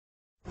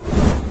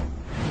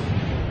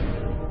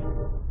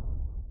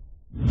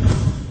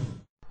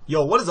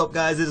Yo, what is up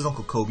guys, it is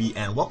Uncle Kobe,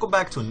 and welcome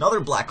back to another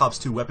Black Ops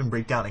 2 weapon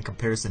breakdown and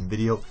comparison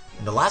video.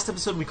 In the last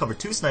episode we covered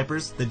two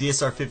snipers, the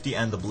DSR-50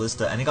 and the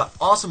Ballista, and it got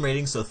awesome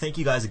ratings, so thank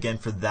you guys again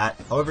for that.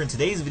 However, in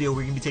today's video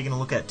we're going to be taking a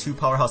look at two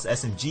powerhouse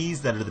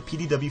SMGs that are the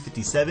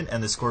PDW-57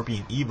 and the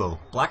Scorpion EVO.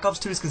 Black Ops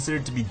 2 is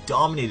considered to be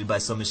dominated by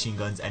submachine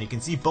guns, and you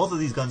can see both of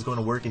these guns going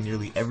to work in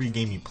nearly every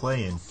game you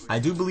play in. I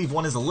do believe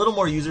one is a little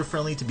more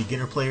user-friendly to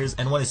beginner players,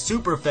 and one is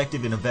super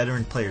effective in a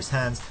veteran player's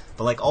hands.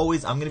 But like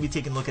always, I'm going to be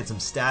taking a look at some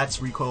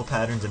stats, recoil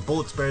patterns, and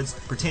bullet spreads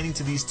pertaining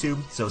to these two,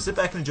 so sit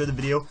back and enjoy the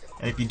video,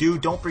 and if you do,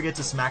 don't forget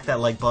to smack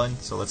that like button,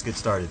 so let's get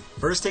started.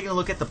 First, taking a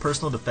look at the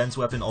personal defense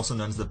weapon, also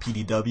known as the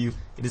PDW.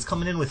 It is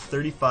coming in with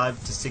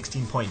 35 to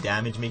 16 point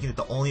damage, making it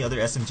the only other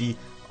SMG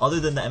other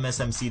than the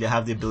MSMC to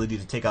have the ability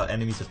to take out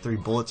enemies with 3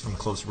 bullets from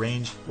close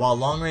range. While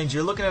long range,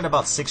 you're looking at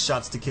about 6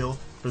 shots to kill.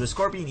 For the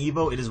Scorpion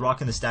EVO, it is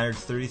rocking the standard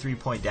 33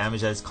 point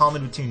damage that is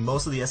common between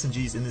most of the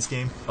SMGs in this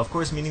game, of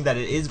course meaning that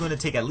it is going to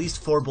take at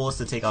least 4 bullets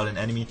to take out an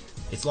enemy.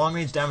 Its long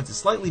range damage is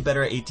slightly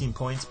better at 18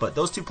 points, but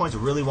those 2 points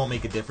really won't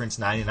make a difference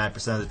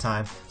 99% of the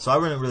time, so I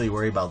wouldn't really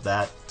worry about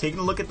that. Taking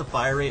a look at the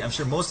fire rate, I'm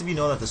sure most of you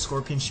know that the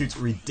Scorpion shoots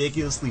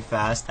ridiculously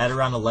fast at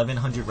around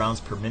 1100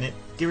 rounds per minute,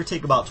 give or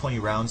take about 20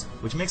 rounds,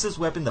 which makes this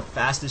weapon the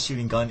fastest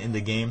shooting gun in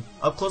the game.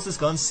 Up close, this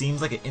gun seems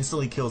like it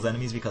instantly kills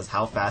enemies because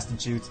how fast it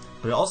shoots,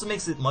 but it also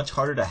makes it much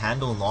harder to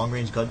handle in long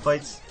range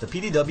gunfights. The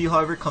PDW,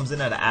 however, comes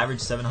in at an average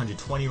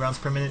 720 rounds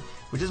per minute,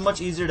 which is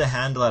much easier to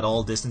handle at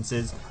all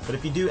distances, but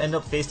if you do end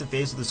up face to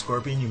face with the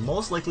Scorpion, you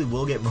most likely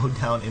will get mowed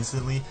down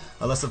instantly,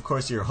 unless of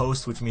course you're a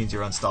host, which means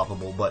you're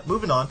unstoppable. But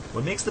moving on,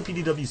 what makes the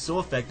PDW so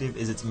effective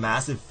is its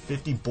massive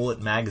 50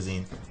 bullet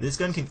magazine. This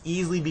gun can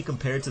easily be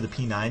compared to the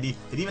P90.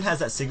 It even has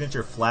that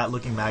signature flat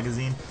looking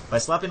magazine. By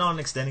slapping on an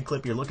extended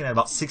clip, you're looking at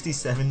about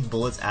 67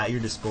 bullets at your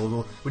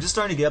disposal, which is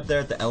starting to get up there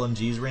at the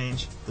LMG's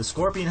range. The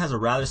Scorpion has a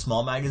rather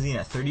small magazine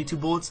at 32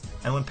 bullets,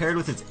 and when paired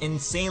with its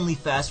insanely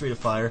fast rate of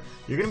fire,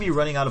 you're going to be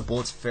running out of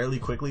bullets fairly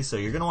quickly, so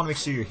you're going to want to make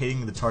sure you're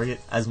hitting the target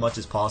as much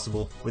as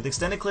possible. With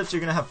extended clips, you're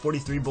going to have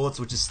 43 bullets,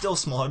 which is still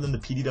smaller than the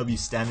PDW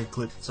standard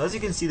clip, so as you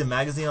can see, the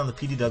magazine on the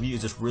PDW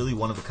is just really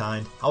one of a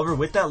kind. However,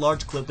 with that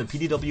large clip, the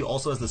PDW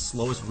also has the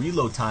slowest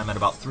reload time at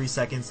about 3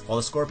 seconds, while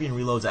the Scorpion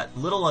reloads at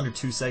little under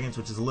 2 seconds,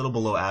 which is a little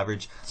below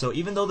average. So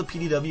even though the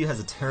PDW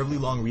has a terribly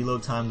long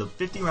reload time, the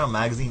 50 round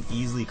magazine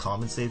easily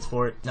compensates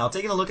for it. Now,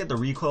 taking a look at the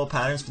recoil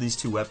patterns for these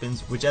two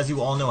weapons, which as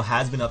you all know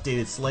has been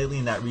updated slightly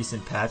in that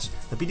recent patch,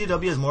 the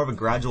PDW has more of a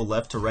gradual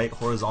left to right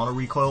horizontal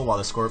recoil, while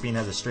the Scorpion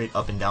has a straight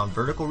up and down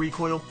vertical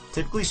recoil.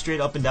 Typically,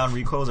 straight up and down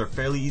recoils are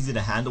fairly easy to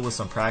handle with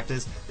some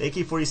practice. The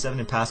AK-47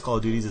 in past Call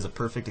of Duties is a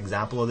perfect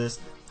example of this.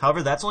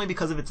 However, that's only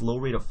because of its low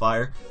rate of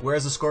fire,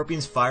 whereas the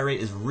Scorpion's fire rate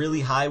is really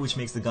high, which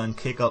makes the gun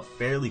kick up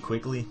fairly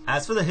quickly.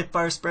 As for the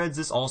hipfire spreads,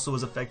 this also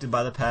was affected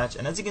by the patch,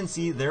 and as you can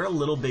see, they're a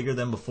little bigger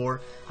than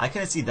before. I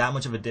couldn't see that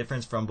much of a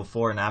difference from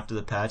before and after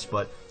the patch,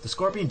 but the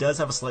Scorpion does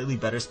have a slightly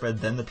better spread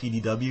than the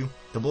PDW.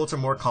 The bullets are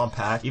more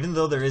compact, even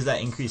though there is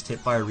that increased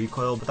hipfire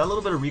recoil, but that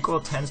little bit of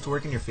recoil tends to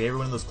work in your favor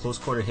when in those close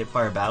quarter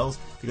hipfire battles,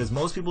 because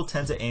most people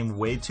tend to aim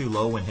way too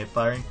low when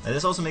hipfiring, and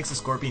this also makes the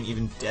Scorpion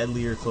even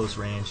deadlier close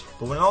range.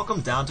 But when it all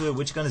comes down to it,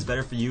 which gun is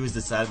better for you is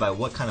decided by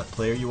what kind of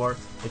player you are.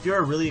 If you're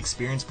a really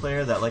experienced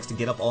player that likes to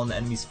get up all in the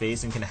enemy's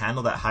face and can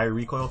handle that higher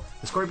recoil,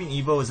 the Scorpion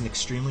EVO is an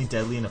extremely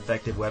deadly and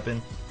effective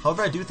weapon.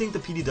 However, I do think the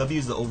PDW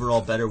is the overall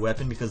better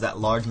weapon because that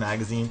large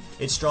magazine,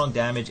 its strong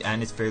damage,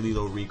 and its fairly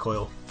low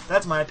recoil.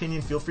 That's my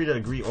opinion. Feel free to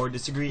agree or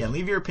disagree and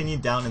leave your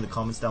opinion down in the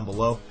comments down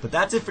below. But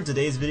that's it for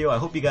today's video. I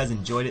hope you guys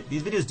enjoyed it.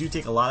 These videos do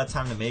take a lot of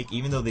time to make,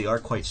 even though they are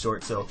quite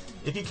short, so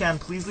if you can,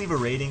 please leave a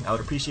rating. I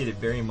would appreciate it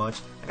very much.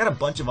 I got a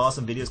bunch of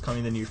awesome videos coming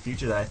in the near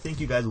future that I think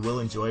you guys will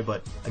enjoy,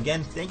 but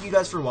again, thank you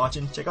guys for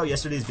watching. Check out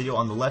yesterday's video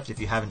on the left if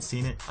you haven't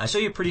seen it. I show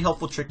you a pretty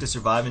helpful trick to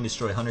survive and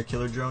destroy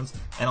hunter-killer drones,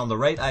 and on the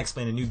right I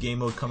explain a new game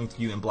mode coming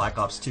to you in Black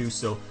Ops 2,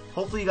 so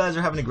hopefully you guys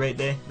are having a great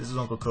day. This is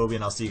Uncle Kobe,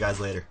 and I'll see you guys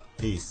later.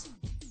 Peace.